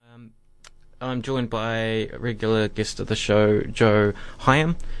I'm joined by a regular guest of the show, Joe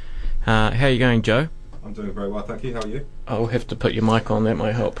Hyam. How are you going, Joe? I'm doing very well, thank you. How are you? I'll have to put your mic on, that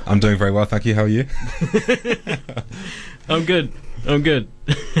might help. I'm doing very well, thank you. How are you? I'm good.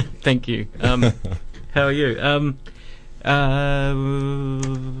 Thank you. How are you?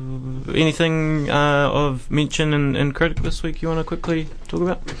 Anything of mention and critic this week you want to quickly talk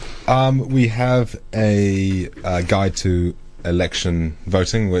about? We have a guide to election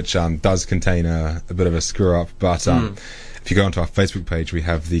voting, which does contain a bit of a screw up, but if you go onto our Facebook page, we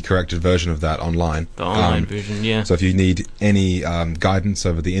have the corrected version of that online. The online version, yeah. So if you need any guidance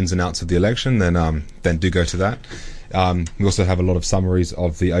over the ins and outs of the election, then do go to that. We also have a lot of summaries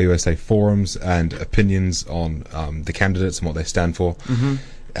of the OUSA forums and opinions on the candidates and what they stand for,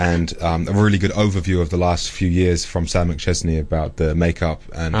 and a really good overview of the last few years from Sam McChesney about the makeup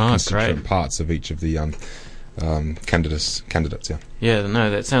and constituent parts of each of the candidates. Yeah,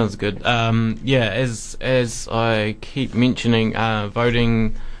 no, that sounds good. As I keep mentioning,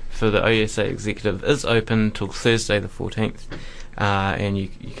 voting for the OUSA executive is open till Thursday the 14th. And you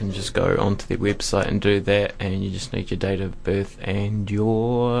can just go onto their website and do that, and you just need your date of birth and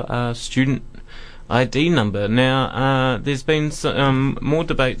your student ID number. Now, there's been more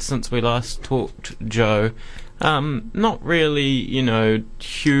debate since we last talked, Joe. Not really,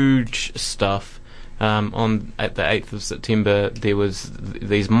 huge stuff. At the 8th of September, there was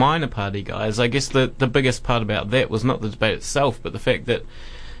these minor party guys. I guess the biggest part about that was not the debate itself, but the fact that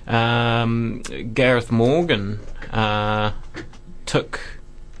Gareth Morgan took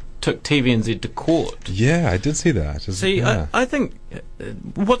TVNZ to court. Yeah, I did see that. I think,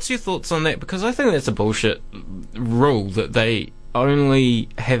 what's your thoughts on that? Because I think that's a bullshit rule that they only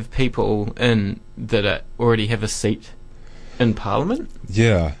have people in that already have a seat in Parliament.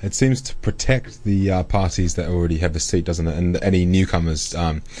 Yeah, it seems to protect the parties that already have a seat, doesn't it? And any newcomers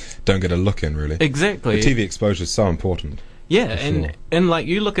don't get a look in, really. Exactly. The TV exposure is so important. Yeah, and like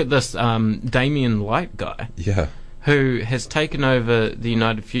you look at this Damien Light guy. Yeah. Who has taken over the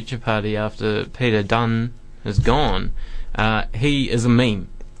United Future Party after Peter Dunn is gone. He is a meme.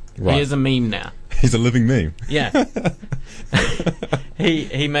 Right. He is a meme now. He's a living meme. Yeah.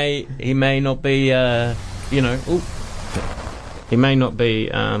 he may not be he may not be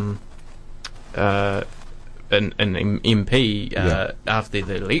an MP after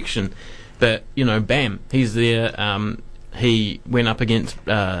the election, but bam, he's there. He went up against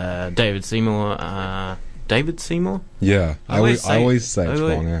David Seymour. David Seymour? Yeah, I always say it's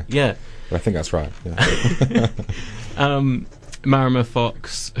wrong. Yeah, but I think that's right. Yeah. Marama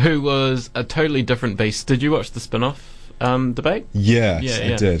Fox, who was a totally different beast. Did you watch the spin-off debate? Yes,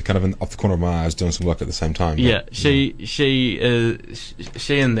 I did. Kind of off the corner of my eye, I was doing some work at the same time. Yeah, she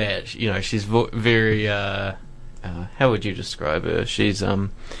in that, she's very. How would you describe her? She's It's a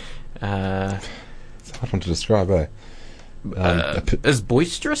hard one to describe, eh? Is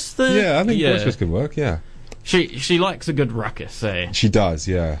boisterous Yeah, I think boisterous could work. Yeah. She likes a good ruckus, eh? She does,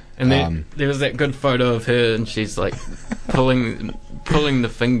 yeah. And there was that good photo of her, and she's like pulling the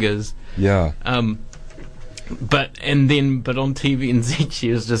fingers. Yeah. But on TVNZ she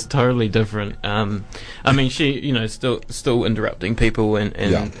was just totally different. I mean, she still interrupting people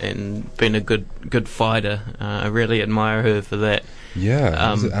and being a good fighter. I really admire her for that.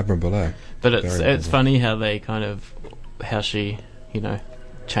 Yeah, it's admirable. But it's funny how they how she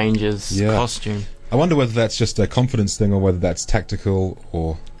changes costume. I wonder whether that's just a confidence thing or whether that's tactical,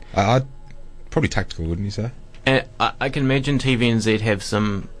 or I'd probably tactical, wouldn't you say? I can imagine TVNZ have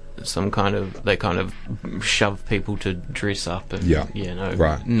some kind of shove people to dress up and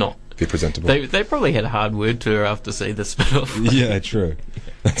right. not be presentable. They probably had a hard word to her after seeing the spin-off. Yeah, true.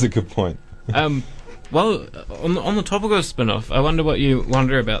 That's a good point. Well, on the topic of spin-off, I wonder what you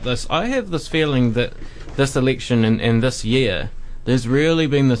wonder about this. I have this feeling that this election and this year, there's really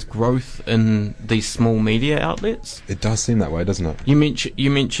been this growth in these small media outlets. It does seem that way, doesn't it? You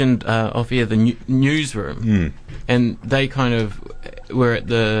mentioned off air the newsroom, and they kind of were at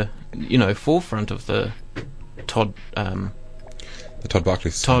the forefront of the Todd Barclay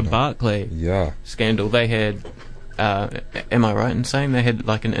scandal. They had, am I right in saying they had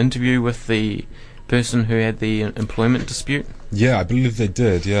like an interview with the person who had the employment dispute? Yeah, I believe they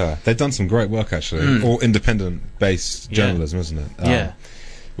did. Yeah, they've done some great work actually. All independent-based journalism, isn't it?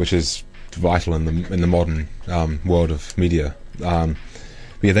 Which is vital in the modern world of media. But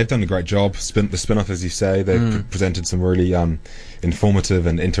yeah, they've done a great job. The spin-off, as you say, they've presented some really informative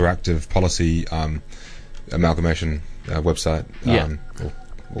and interactive policy amalgamation website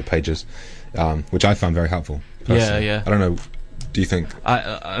or pages, which I found very helpful. Personally. Yeah. I don't know do you think?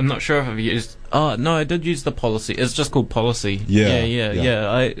 I'm not sure if I've used. Oh no, I did use the policy. It's just called policy.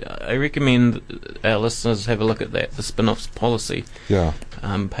 Yeah. I recommend our listeners have a look at that, the spin-offs policy. Yeah.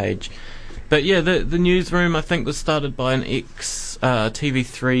 Page. But yeah, the newsroom I think was started by an ex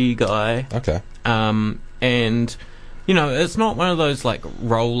TV3 guy. Okay. And you know, it's not one of those like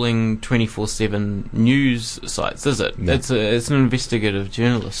rolling 24/7 news sites, is it? No. It's an investigative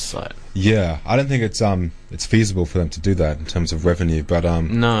journalist site. Yeah, I don't think it's feasible for them to do that in terms of revenue, but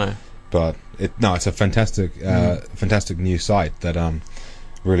No. but it's a fantastic fantastic new site that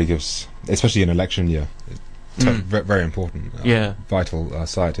really gives, especially in election year, very important, vital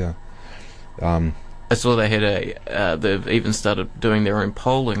site. Yeah. I saw they had they've even started doing their own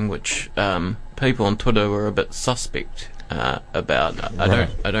polling, which people on Twitter were a bit suspect about.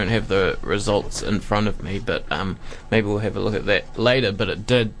 I don't have the results in front of me, but maybe we'll have a look at that later. But it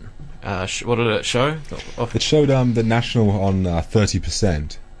did. What did it show? It showed the National on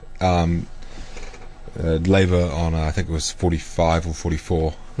 30%, Labour on I think it was 45 or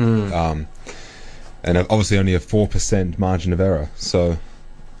 44, and obviously only a 4% margin of error. So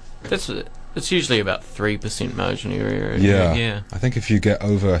it's usually about 3% margin of error. Yeah. I think if you get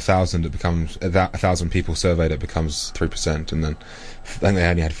over 1,000, it becomes 1,000 people surveyed. It becomes 3%, and then I think they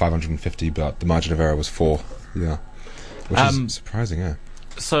only had 550, but the margin of error was 4. Yeah, which is surprising. Yeah.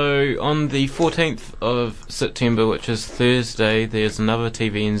 So on the 14th of September, which is Thursday, there's another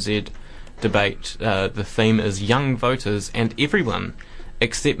TVNZ debate. The theme is young voters and everyone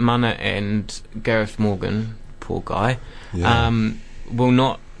except Mana and Gareth Morgan, poor guy, will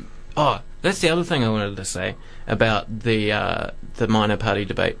not. Oh, that's the other thing I wanted to say about the minor party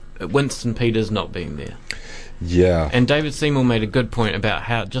debate. Winston Peters not being there. Yeah. And David Seymour made a good point about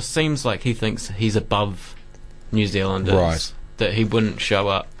how it just seems like he thinks he's above New Zealanders. Right. That he wouldn't show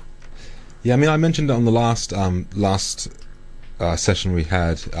up. Yeah, I mean, I mentioned it on the last session we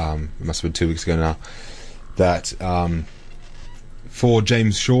had, it must have been 2 weeks ago now, that for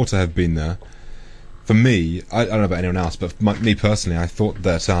James Shaw to have been there, for me, I don't know about anyone else, but me personally, I thought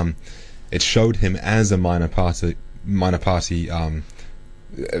that it showed him as a minor party, as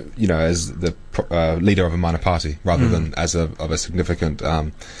the leader of a minor party, rather than as of a significant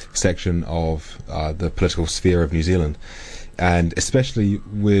section of the political sphere of New Zealand. And especially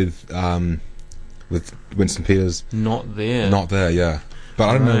with Winston Peters not there, yeah. But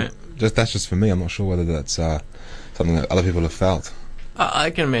I don't know. That's just for me. I'm not sure whether that's something that other people have felt.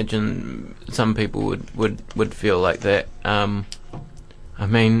 I can imagine some people would feel like that. I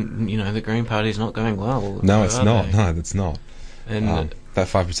mean, the Green Party's not going well. No, it's not. They? No, it's not. And that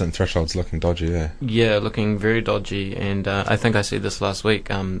 5% threshold's looking dodgy. Yeah. Yeah, looking very dodgy. And I think I said this last week.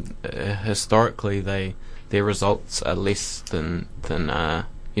 Historically, their results are less than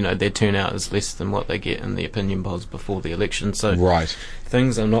their turnout is less than what they get in the opinion polls before the election. So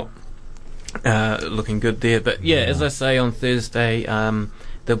things are not looking good there. But as I say, on Thursday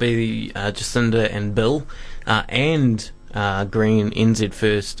there'll be Jacinda and Bill and Green, NZ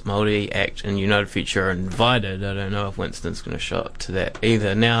First, Māori Act and United Future are invited. I don't know if Winston's going to show up to that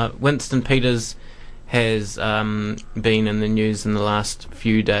either. Now, Winston Peters has been in the news in the last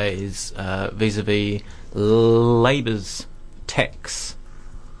few days vis-a-vis Labour's tax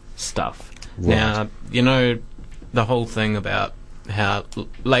stuff. Right. Now, the whole thing about how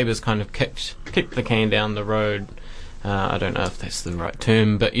Labour's kind of kicked the can down the road. I don't know if that's the right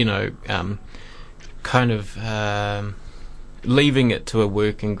term, but kind of leaving it to a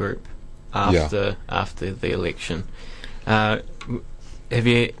working group after the election. Have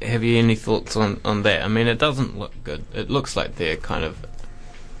you any thoughts on that? I mean, it doesn't look good. It looks like they're kind of.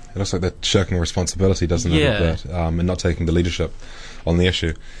 It looks like they're shirking responsibility, doesn't it? With that, and not taking the leadership on the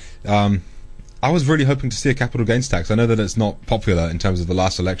issue. I was really hoping to see a capital gains tax. I know that it's not popular in terms of the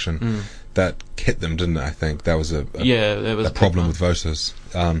last election. That hit them, didn't it? I think that was a problem with voters.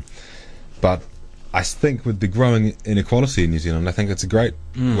 But I think with the growing inequality in New Zealand, I think it's a great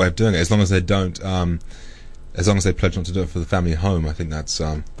way of doing it. As long as they don't, as long as they pledge not to do it for the family home, I think that's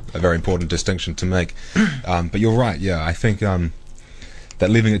a very important distinction to make. But you're right. Yeah, I think that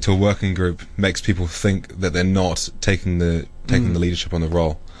leaving it to a working group makes people think that they're not taking the leadership on the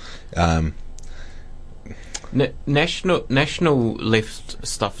role. National left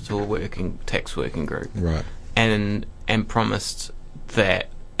stuff to a tax working group, right? And promised that,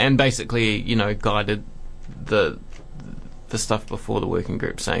 and basically, guided the stuff before the working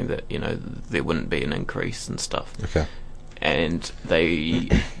group, saying that there wouldn't be an increase and stuff. Okay. And they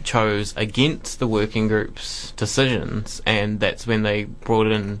chose against the working group's decisions, and that's when they brought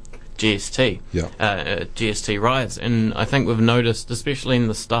in GST. GST rise, and I think we've noticed, especially in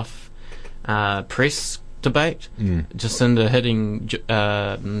the stuff press debate. Jacinda hitting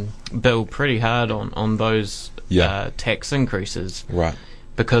Bill pretty hard on those tax increases. Right.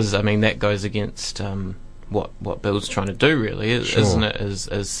 Because, I mean, that goes against what Bill's trying to do, really, isn't it?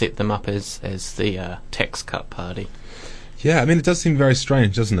 Is set them up as the tax cut party. Yeah, I mean, it does seem very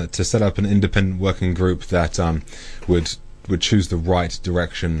strange, doesn't it, to set up an independent working group that would choose the right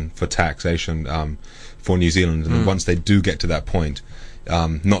direction for taxation for New Zealand, and once they do get to that point,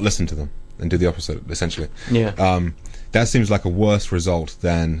 not listen to them and do the opposite, essentially. Yeah. That seems like a worse result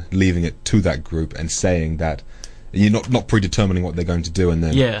than leaving it to that group and saying that you're not predetermining what they're going to do and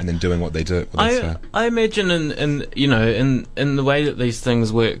then doing what they do. I imagine in the way that these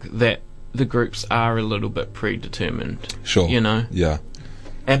things work that the groups are a little bit predetermined. Sure. Yeah.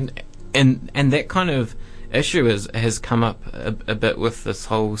 And that kind of issue has come up a bit with this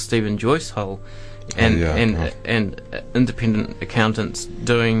whole Stephen Joyce hole, and independent accountants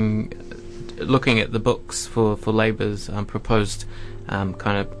looking at the books for Labour's proposed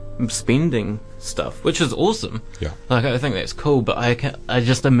kind of spending stuff, which is awesome. Yeah. Like, I think that's cool, but I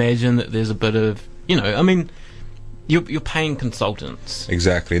just imagine that there's a bit of, I mean, you're paying consultants.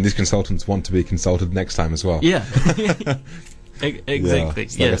 Exactly, and these consultants want to be consulted next time as well. Yeah. Exactly. Yeah.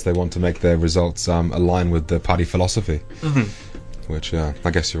 So I guess they want to make their results align with the party philosophy, which I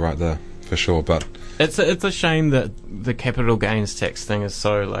guess you're right there for sure. But it's a shame that the capital gains tax thing is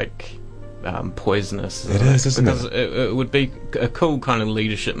so poisonous. It is, isn't it? Because it would be a cool kind of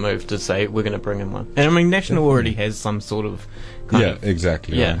leadership move to say we're going to bring in one. And I mean, National already has some sort of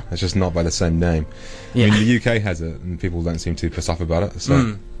exactly. Yeah. Right. It's just not by the same name. Yeah. I mean, the UK has it, and people don't seem too pissed off about it.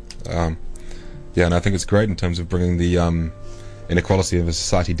 So, and I think it's great in terms of bringing the inequality of a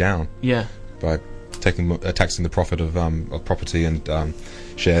society down. Yeah. By taxing the profit of property and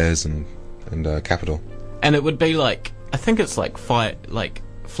shares and capital. And it would be like, I think it's like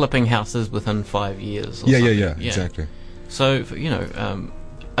flipping houses within 5 years. Or something. Yeah, exactly. So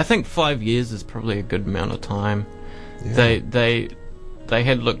I think 5 years is probably a good amount of time. Yeah. They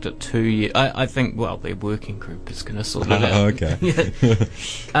had looked at 2 years. I think, well, their working group is going to sort it out. Okay.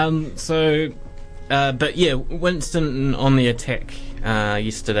 But yeah, Winston on the attack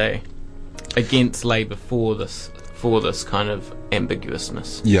yesterday against Labour for this kind of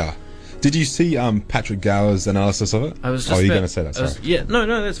ambiguousness. Yeah. Did you see Patrick Gower's analysis of it? I was just you're going to say that, sorry.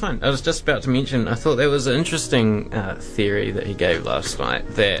 No, that's fine. I was just about to mention, I thought there was an interesting theory that he gave last night,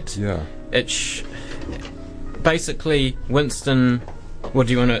 that basically, Winston, what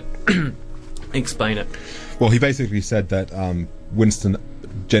do you want to explain it? Well, he basically said that Winston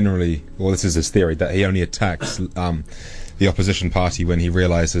generally, well, this is his theory, that he only attacks the opposition party when he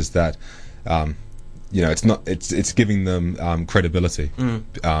realises that it's giving them credibility,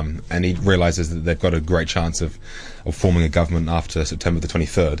 and he realises that they've got a great chance of forming a government after September the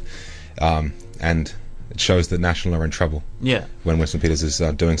 23rd, and it shows that National are in trouble. Yeah. When Winston Peters is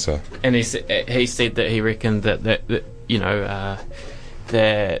doing so. And he said that he reckoned that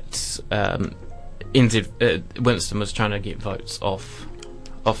Winston was trying to get votes off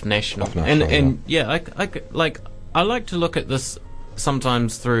National. I like to look at this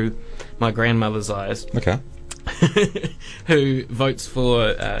sometimes through my grandmother's eyes. Okay. Who votes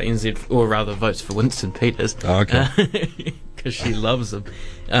for NZ, or rather votes for Winston Peters. Oh, okay. Because she loves him.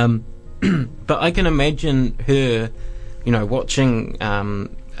 But I can imagine her, watching the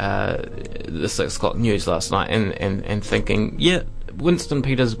 6 o'clock news last night and thinking, yeah, Winston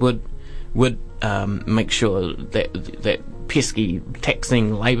Peters would make sure that pesky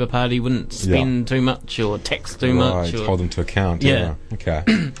taxing Labour Party wouldn't spend too much or tax too much. Right, hold them to account. Yeah.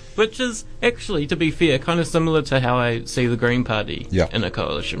 Okay. Which is actually, to be fair, kind of similar to how I see the Green Party in a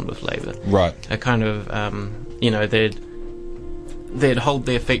coalition with Labour. Right. A kind of, they'd hold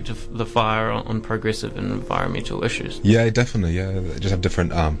their feet to the fire on progressive and environmental issues. Yeah, definitely. Yeah, they just have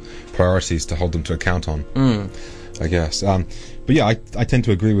different priorities to hold them to account on. I guess. But yeah, I tend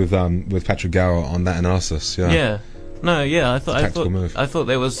to agree with Patrick Gower on that analysis. Yeah. Yeah. No. Yeah. I thought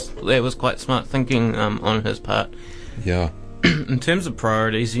that was quite smart thinking on his part. Yeah. In terms of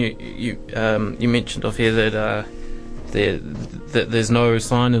priorities, you mentioned off here that there's no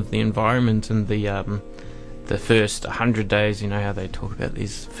sign of the environment in the first 100 days. You know how they talk about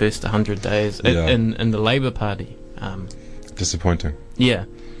these first 100 days in the Labour Party. Disappointing. Yeah,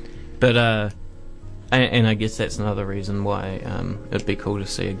 but and I guess that's another reason why it'd be cool to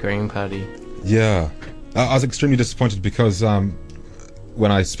see a Green Party. Yeah, I was extremely disappointed because when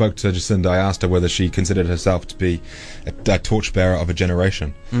I spoke to Jacinda, I asked her whether she considered herself to be a torchbearer of a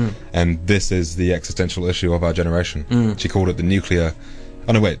generation, and this is the existential issue of our generation. She called it the nuclear.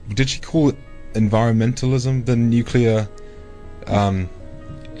 Oh no, wait, did she call it environmentalism? The nuclear.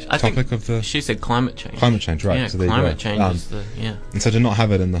 topic of the... She said climate change. Climate change, right. Yeah, so there climate you go. change is the... Yeah. And so to not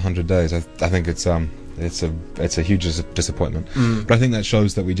have it in the 100 days, I think it's a huge disappointment. But I think that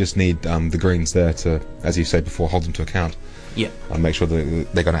shows that we just need the Greens there to, as you said before, hold them to account. Yeah. And make sure that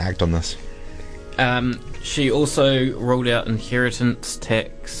they're going to act on this. She also ruled out inheritance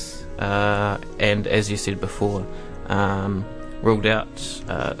tax, and as you said before, ruled out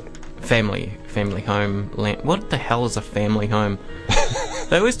family home land. What the hell is a family home?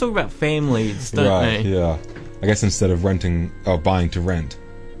 They always talk about families, don't Right, they? yeah. I guess instead of renting or buying to rent.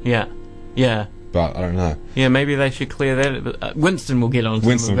 Yeah. But I don't know. Yeah, maybe they should clear that. Winston will get on to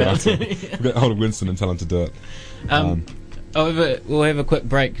Winston them will about get it. We'll get hold of Winston and tell him to do it. We'll have a quick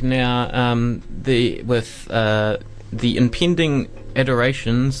break now. With the impending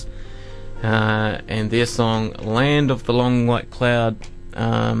Adorations and their song "Land of the Long White Cloud."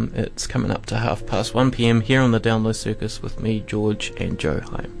 It's coming up to 1:30 p.m. here on the Download Circus with me, George, and Joe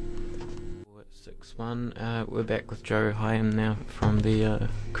Hyam. 6-1. We're back with Joe Hyam now from the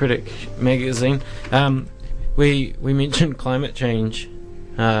Critic magazine. We mentioned climate change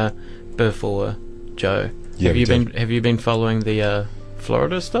before, Joe. Yeah, Have you been following the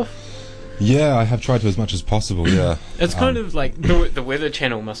Florida stuff? Yeah, I have tried to as much as possible. Yeah, it's kind of like the Weather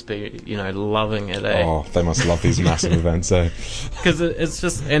Channel must be, loving it. Oh, they must love these massive events, eh? Because it's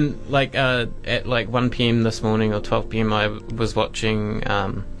just at 1 p.m. this morning or 12 p.m. I was watching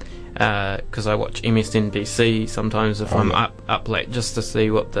because I watch MSNBC sometimes if I'm up late just to see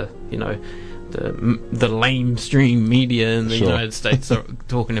what the lamestream media in the United States are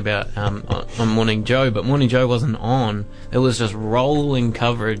talking about on Morning Joe, but Morning Joe wasn't on. It was just rolling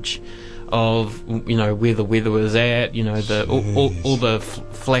coverage of where the weather was at, all the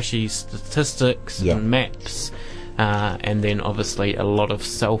flashy statistics and maps, and then obviously a lot of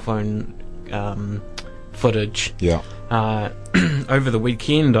cell phone footage. Yeah. Over the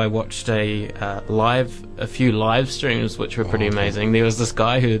weekend, I watched a few live streams, which were pretty amazing. There was this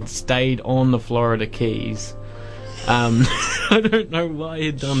guy who had stayed on the Florida Keys. I don't know why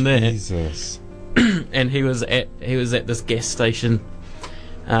he'd done that. Jesus. And he was at this gas station,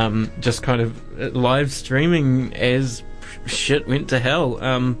 just kind of live streaming as shit went to hell.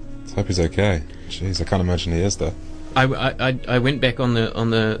 Let's hope he's okay. Jeez, I can't imagine he is though. I went back on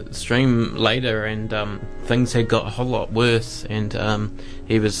the stream later, and things had got a whole lot worse, and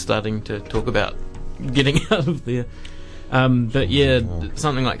he was starting to talk about getting out of there. But yeah,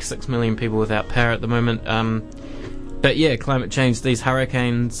 something like 6 million people without power at the moment. But yeah, climate change. These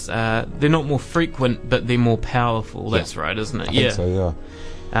hurricanes, they're not more frequent, but they're more powerful. That's right, isn't it? I think so, yeah.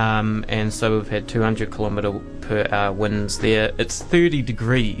 And so we've had 200 kilometre per hour winds there. It's 30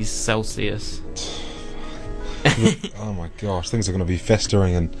 degrees Celsius. Oh my gosh, things are going to be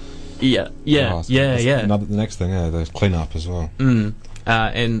festering and yeah. The next thing, the clean up as well.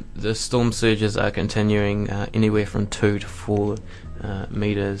 And the storm surges are continuing anywhere from 2 to 4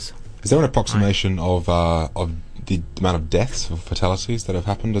 meters. Is there an approximation of the amount of deaths or fatalities that have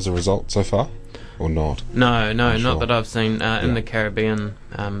happened as a result so far, or not? No, not that I've seen. In the Caribbean,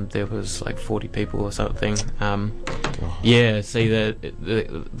 there was like 40 people or something. Yeah, see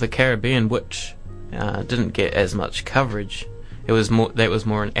the Caribbean, which didn't get as much coverage. That was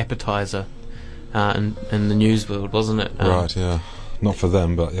more an appetizer in the news world, wasn't it? Right, yeah. Not for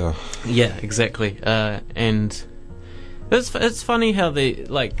them, but yeah. Yeah, exactly. And it's funny how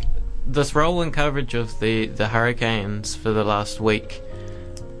this rolling coverage of the hurricanes for the last week,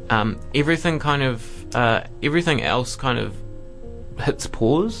 everything else kind of hits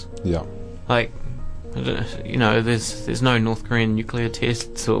pause. Yeah. Like, there's no North Korean nuclear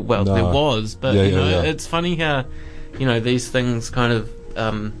tests, or there was, but it's funny how these things kind of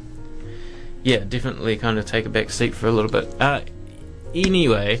definitely kind of take a back seat for a little bit.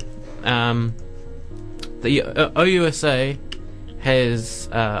 Anyway, the OUSA has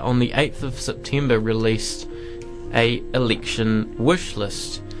on the 8th of September released a election wish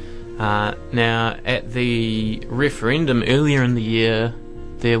list. Now, at the referendum earlier in the year,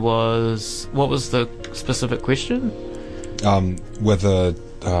 there was, what was the specific question? Whether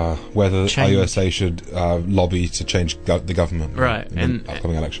OUSA should lobby to change the government in the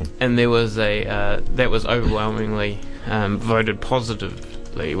upcoming election. And there was that was overwhelmingly voted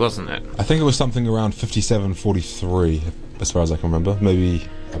positively, wasn't it? I think it was something around 57-43, as far as I can remember. Maybe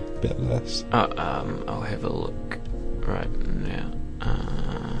a bit less. I'll have a look right now.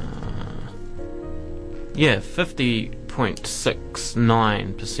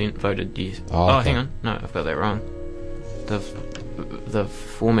 50.69% voted yes. Okay. Hang on. No, I've got that wrong. They've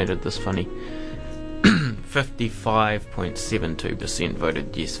formatted this funny. 55.72%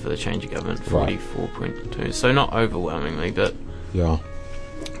 voted yes for the change of government. 44.2. So not overwhelmingly, but yeah.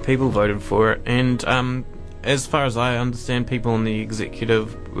 people voted for it, and as far as I understand, people in the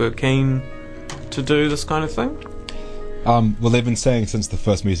executive were keen to do this kind of thing. Well, they've been saying since the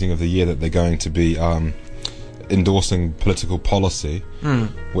first meeting of the year that they're going to be endorsing political policy,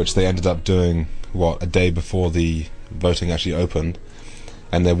 which they ended up doing, a day before the voting actually opened,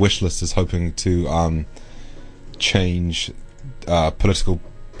 and their wish list is hoping to change political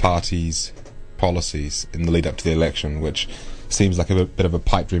parties' policies in the lead up to the election, which seems like a bit of a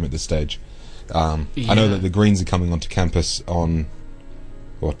pipe dream at this stage. I know that the Greens are coming onto campus on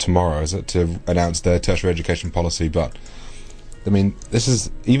tomorrow, is it, to announce their tertiary education policy, but I mean, this is,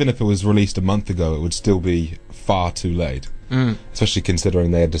 even if it was released a month ago, it would still be far too late, especially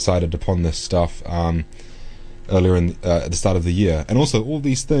considering they had decided upon this stuff earlier at the start of the year. And also, all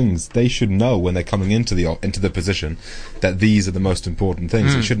these things, they should know when they're coming into the position that these are the most important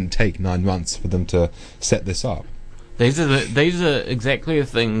things. It shouldn't take 9 months for them to set this up. These are exactly the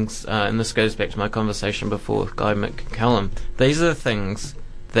things, and this goes back to my conversation before with Guy McCallum. These are the things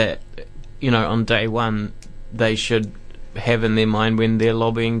that, on day one, they should have in their mind when they're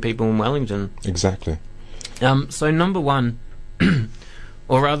lobbying people in Wellington. Exactly. So number one,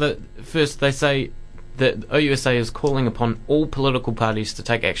 or rather, first they say that OUSA is calling upon all political parties to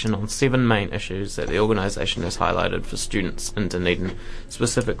take action on 7 main issues that the organisation has highlighted for students in Dunedin,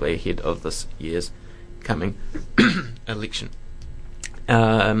 specifically ahead of this year's coming election.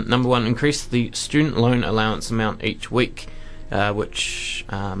 Number one, increase the student loan allowance amount each week, which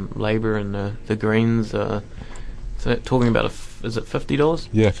Labour and the Greens are talking about. Is it $50?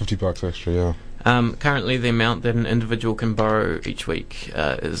 Yeah, $50 extra. Yeah. Currently, the amount that an individual can borrow each week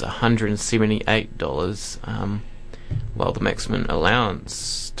is $178, while the maximum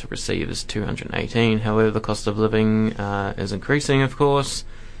allowance to receive is $218. However, the cost of living is increasing, of course.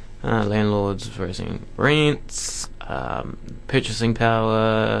 Landlords raising rents, purchasing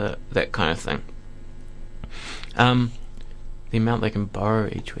power, that kind of thing. The amount they can borrow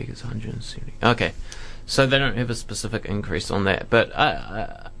each week is $170. Okay, so they don't have a specific increase on that, but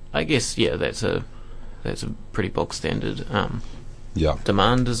I guess that's a pretty bog standard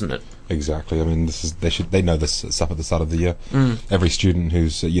demand, isn't it? Exactly. I mean, they know this stuff at the start of the year. Every student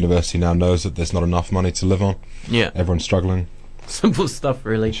who's at university now knows that there's not enough money to live on. Yeah, everyone's struggling. Simple stuff,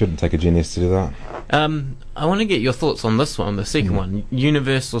 really. It shouldn't take a genius to do that. I want to get your thoughts on this one, the second one,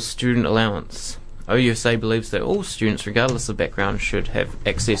 universal student allowance. OUSA believes that all students, regardless of background, should have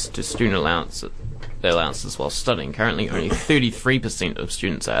access to student allowances while studying. Currently, only 33% of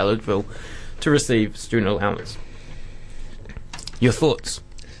students are eligible to receive student allowance. Your thoughts?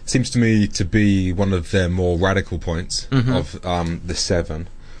 Seems to me to be one of their more radical points of the 7.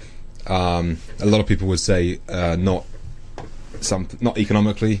 A lot of people would say not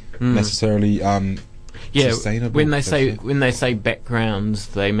economically necessarily sustainable. When they say backgrounds,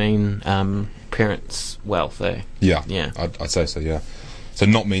 they mean parents' wealth. Yeah. I'd say so. Yeah. So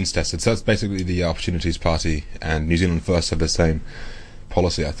not means tested. So that's basically the Opportunities Party and New Zealand First have the same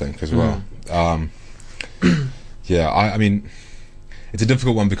policy, I think, as well. I mean, it's a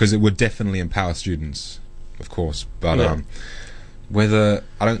difficult one because it would definitely empower students, of course, but I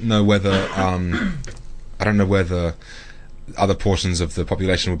don't know whether other portions of the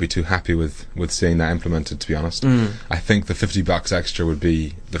population would be too happy with seeing that implemented, to be honest. I think the $50 extra would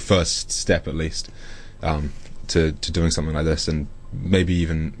be the first step, at least, to doing something like this, and maybe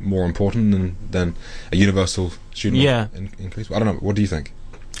even more important than a universal student increase. I don't know. What do you think?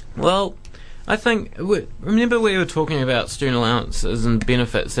 Well, I think, remember we were talking about student allowances and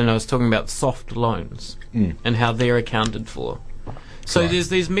benefits, and I was talking about soft loans and how they're accounted for. So there's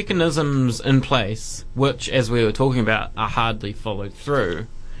these mechanisms in place, which, as we were talking about, are hardly followed through,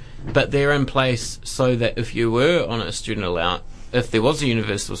 but they're in place so that if you were on a student allowance, if there was a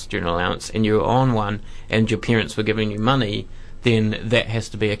universal student allowance and you were on one and your parents were giving you money, then that has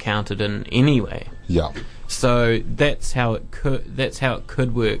to be accounted in anyway. Yeah. So that's how it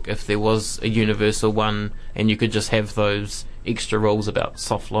could work if there was a universal one, and you could just have those extra rules about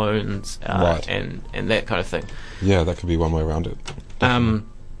soft loans and that kind of thing. Yeah, that could be one way around it.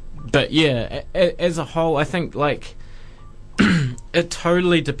 But yeah, as a whole, I think it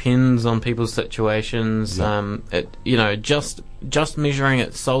totally depends on people's situations. Yeah. Just measuring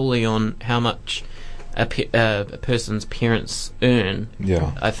it solely on how much a person's parents earn,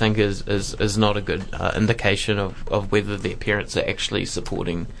 I think is not a good indication of whether their parents are actually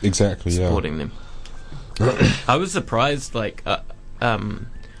supporting them. I was surprised, I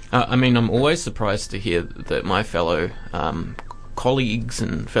mean, I'm always surprised to hear that my fellow colleagues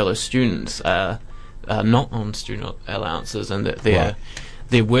and fellow students are not on student allowances, and that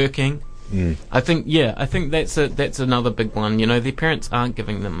they're working, I think that's another big one. Their parents aren't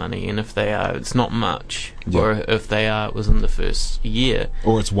giving them money, and if they are, it's not much. Yeah. Or if they are, it was in the first year.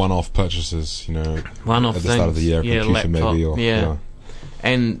 Or it's one-off purchases, One-off at the start of the year, yeah, computer laptop, maybe, or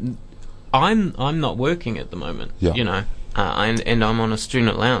And I'm not working at the moment. Yeah. And I'm on a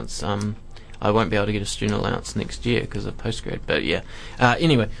student allowance. I won't be able to get a student allowance next year because of postgrad. But yeah.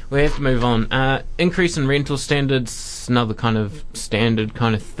 Anyway, we have to move on. Increase in rental standards, another kind of standard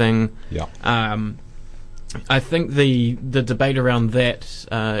kind of thing. Yeah. I think the debate around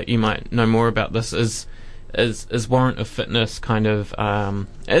that, you might know more about this, is warrant of fitness kind of.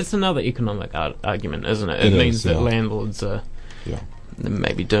 It's another economic argument, isn't it? It means that landlords are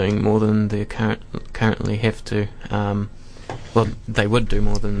maybe doing more than they currently have to. Well, they would do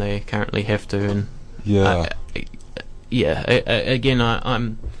more than they currently have to, and again,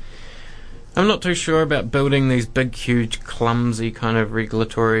 I'm not too sure about building these big, huge, clumsy kind of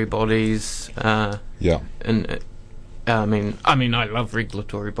regulatory bodies. And I mean, I love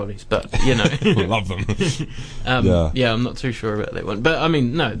regulatory bodies, but love them. I'm not too sure about that one. But I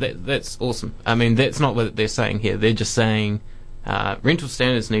mean, no, that's awesome. I mean, that's not what they're saying here. They're just saying rental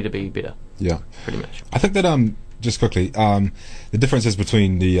standards need to be better. Yeah, pretty much. I think that just quickly, the differences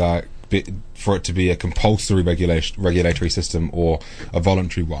between the for it to be a compulsory regulatory system or a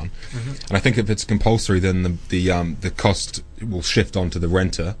voluntary one, and I think if it's compulsory, then the cost will shift onto the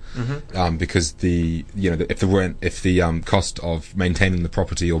renter, because if the cost of maintaining the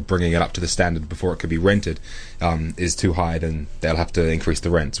property or bringing it up to the standard before it could be rented is too high, then they'll have to increase the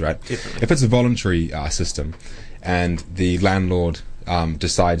rents, right? Definitely. If it's a voluntary system, and the landlord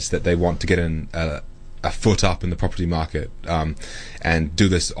decides that they want to get in a foot up in the property market, and do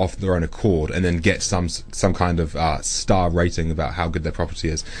this off their own accord, and then get some kind of star rating about how good their property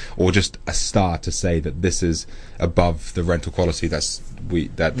is, or just a star to say that this is above the rental quality that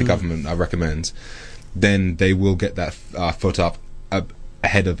the government recommends, then they will get that foot up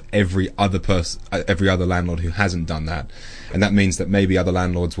ahead of every other landlord who hasn't done that, and that means that maybe other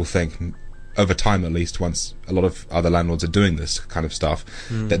landlords will think, over time at least, once a lot of other landlords are doing this kind of stuff,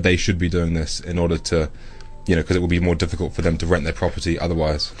 that they should be doing this in order to, because it will be more difficult for them to rent their property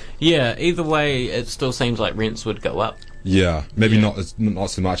otherwise. Yeah, either way, it still seems like rents would go up. Yeah, maybe not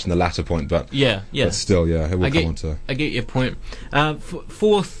so much in the latter point, but but still, it will come on to. I get your point.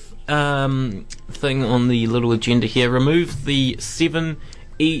 Fourth thing on the little agenda here: remove the 7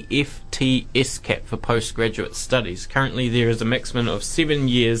 EFTS cap for postgraduate studies. Currently, there is a maximum of 7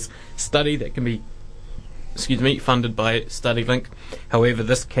 years study that can be funded by StudyLink. However,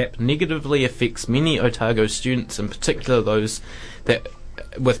 this cap negatively affects many Otago students, in particular those that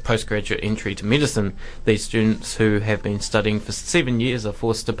with postgraduate entry to medicine. These students who have been studying for 7 years are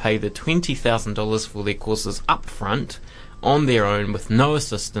forced to pay the $20,000 for their courses up front on their own with no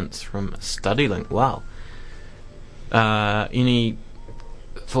assistance from StudyLink. Wow. Any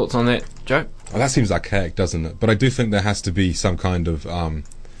thoughts on that, Joe? Well, that seems archaic, doesn't it? But I do think there has to be some kind of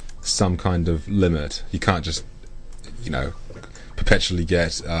limit. You can't just, perpetually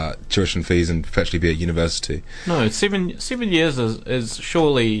get tuition fees and perpetually be at university. No, 7 years is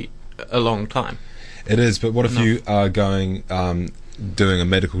surely a long time. It is, but what if you are doing a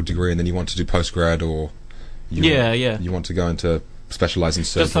medical degree and then you want to do postgrad, or you want to go into specialise in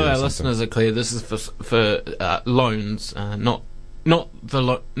surgery? Just so our listeners are clear, this is for loans, not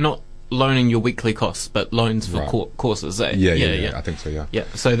loaning your weekly costs, but loans for courses. Yeah, I think so. Yeah,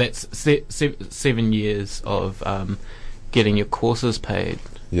 so that's 7 years of getting your courses paid.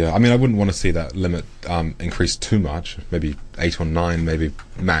 Yeah, I mean, I wouldn't want to see that limit increase too much. Maybe 8 or 9, maybe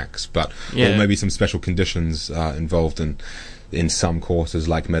max. But or maybe some special conditions involved in some courses,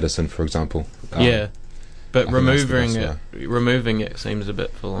 like medicine, for example. But removing it seems a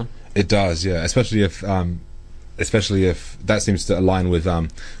bit full on. It does, yeah. Especially if that seems to align with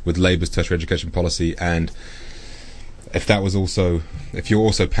Labour's tertiary education policy, and if you're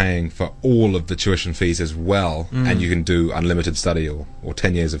also paying for all of the tuition fees as well, and you can do unlimited study or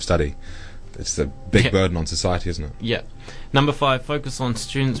 10 years of study, it's a big burden on society, isn't it? Yeah. Number 5, focus on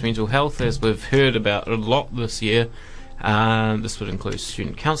students' mental health, as we've heard about a lot this year. This would include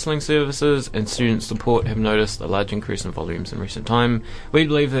student counselling services, and student support have noticed a large increase in volumes in recent time. We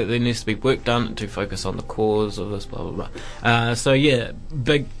believe that there needs to be work done to focus on the cause of this, blah blah blah.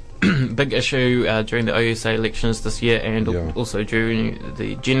 Big big issue during the OUSA elections this year, and also during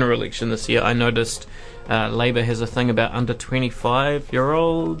the general election this year. I noticed Labour has a thing about under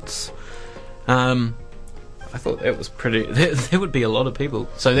 25-year-olds. I thought that was pretty. There would be a lot of people.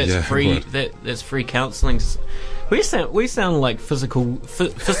 So that's free. That's free counselling. We sound like fiscal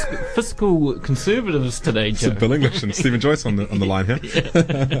conservatives today, Joe. It's Bill English and Stephen Joyce on the line here.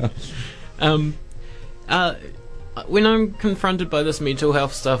 When I'm confronted by this mental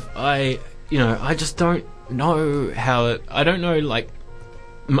health stuff, I just don't know how it. I don't know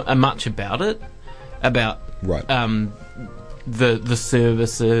much about it, about Right. The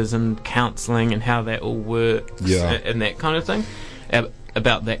services and counselling and how that all works, Yeah. and that kind of thing,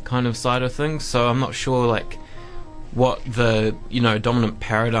 about that kind of side of things. So I'm not sure what the dominant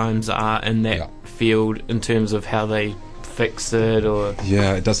paradigms are in that field in terms of how they fix it, or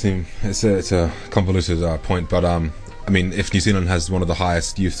Yeah, it does seem it's a convoluted point, but I mean, if New Zealand has one of the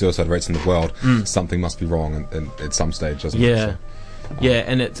highest youth suicide rates in the world, something must be wrong at some stage, doesn't it? yeah, So, yeah,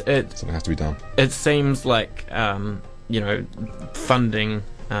 and it something has to be done. it seems like funding,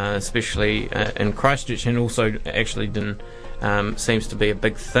 especially in Christchurch, and also actually seems to be a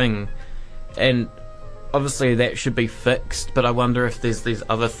big thing, and obviously that should be fixed. But I wonder if there's these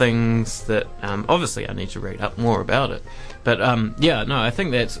other things that obviously I need to read up more about it. But I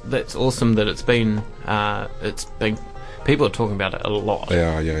think that's awesome that it's been people are talking about it a lot.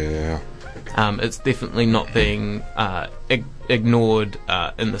 Yeah. It's definitely not being ignored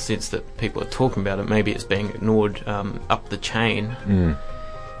in the sense that people are talking about it. Maybe it's being ignored up the chain.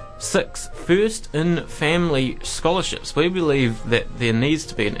 6. First in family scholarships. We believe that there needs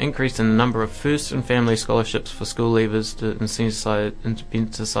to be an increase in the number of first in family scholarships for school leavers to incentivize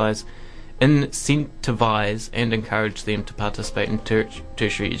and encourage them to participate in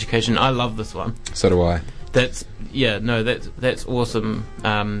tertiary education. I love this one. So do I. That's awesome.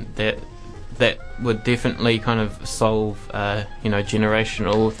 That would definitely kind of solve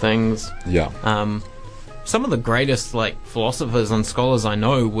generational things. Yeah. Some of the greatest philosophers and scholars I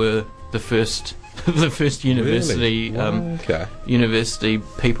know were the first university Okay. university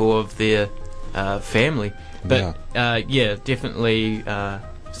people of their family. But definitely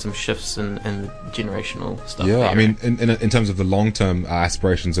some shifts in the generational stuff. Yeah, there. I mean, in terms of the long-term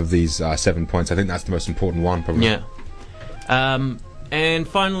aspirations of these 7 points, I think that's the most important one, probably. Yeah. And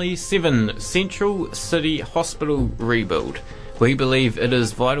finally, 7. Central City Hospital rebuild. We believe it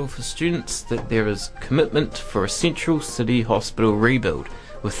is vital for students that there is commitment for a Central City Hospital rebuild.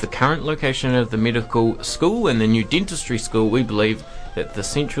 With the current location of the medical school and the new dentistry school, we believe that the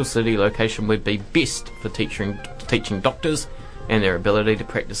Central City location would be best for teaching doctors and their ability to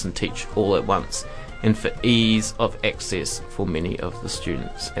practice and teach all at once, and for ease of access for many of the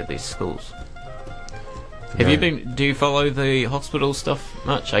students at these schools. Do you follow the hospital stuff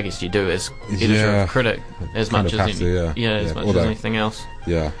much? I guess you do as editor of Critic, as much as anything else.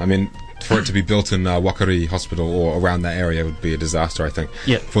 Yeah, I mean, for it to be built in Wakari Hospital or around that area would be a disaster, I think,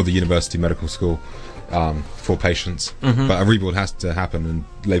 for the University Medical School, for patients. Mm-hmm. But a rebuild has to happen, and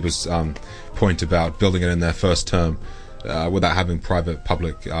Labour's point about building it in their first term without having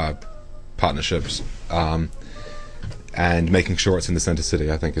private-public partnerships and making sure it's in the centre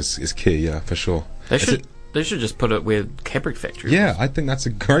city, I think, is key, for sure. They should just put it where Cabric Factory was. was. I think that's a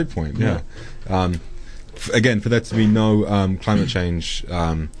great point, again, for there to be no climate change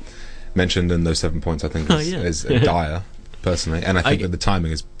mentioned in those 7 points, I think is dire, personally. And I think that the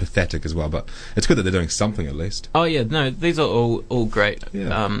timing is pathetic as well, but it's good that they're doing something at least. Oh, yeah, no, these are all great.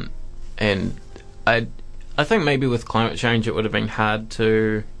 Yeah. And I think maybe with climate change it would have been hard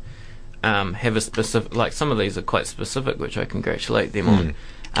to have a specific... some of these are quite specific, which I congratulate them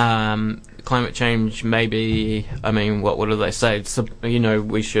on. Climate change, maybe, I mean, what do they say?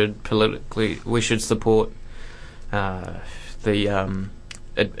 We should support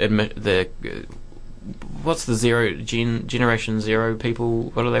what's the Generation Zero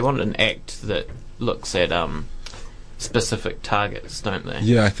people? What do they want? An act that looks at specific targets, don't they?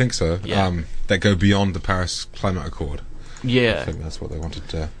 Yeah, I think so. Yeah. That go beyond the Paris Climate Accord. Yeah, I think that's what they wanted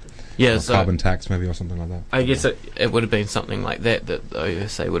to. Yeah, so carbon tax maybe or something like that. I guess it would have been something like that the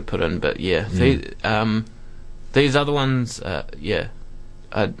OSA would put in, but these other ones, as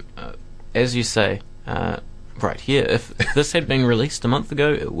you say, right here, if this had been released a month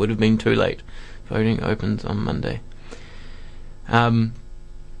ago, it would have been too late. Voting opens on Monday.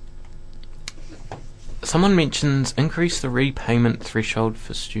 Someone mentions increase the repayment threshold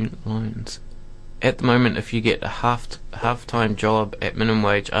for student loans. At the moment, if you get a half-time job at minimum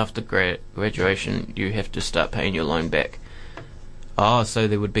wage after graduation, you have to start paying your loan back. So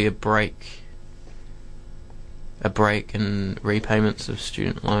there would be a break in repayments of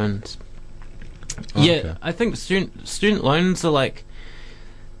student loans. Okay. I think student loans are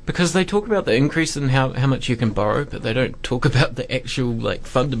because they talk about the increase in how much you can borrow, but they don't talk about the actual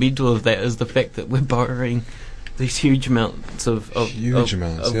fundamental of that is the fact that we're borrowing these huge amounts of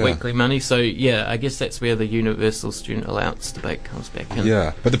weekly money. So I guess that's where the universal student allowance debate comes back in.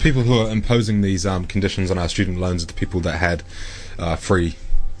 Yeah, but the people who are imposing these conditions on our student loans are the people that had free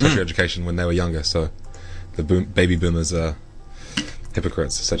tertiary education when they were younger. So the baby boomers are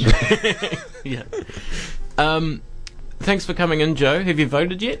hypocrites, essentially. Yeah. Thanks for coming in, Joe. Have you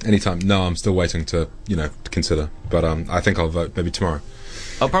voted yet? Anytime. No, I'm still waiting to consider. But I think I'll vote maybe tomorrow.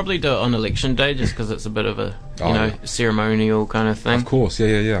 I'll probably do it on election day, just because it's a bit of a ceremonial kind of thing. Of course,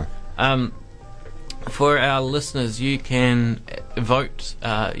 yeah. For our listeners, you can vote,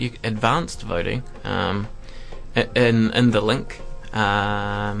 advanced voting, in the link.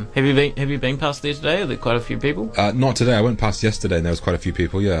 Have you been past there today? Are there quite a few people? Not today. I went past yesterday, and there was quite a few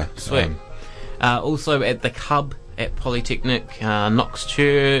people. Yeah. Sweet. Also at the Cub at Polytechnic, Knox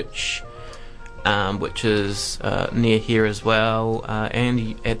Church, which is near here as well,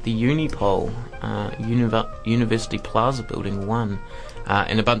 and at the Unipol, University Plaza Building 1.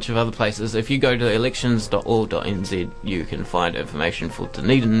 And a bunch of other places. If you go to elections.org.nz, you can find information for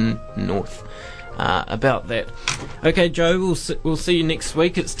Dunedin North about that. Okay, Joe, we'll see you next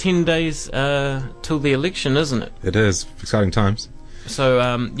week. It's 10 days till the election, isn't it? It is. Exciting times.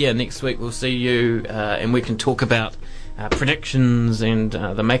 So, next week we'll see you, and we can talk about predictions and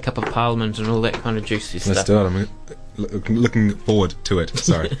the makeup of Parliament and all that kind of juicy stuff. Let's do it. I'm looking forward to it.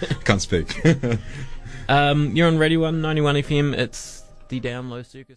 Sorry, can't speak. You're on Radio 191 FM. It's the Down Low Circus.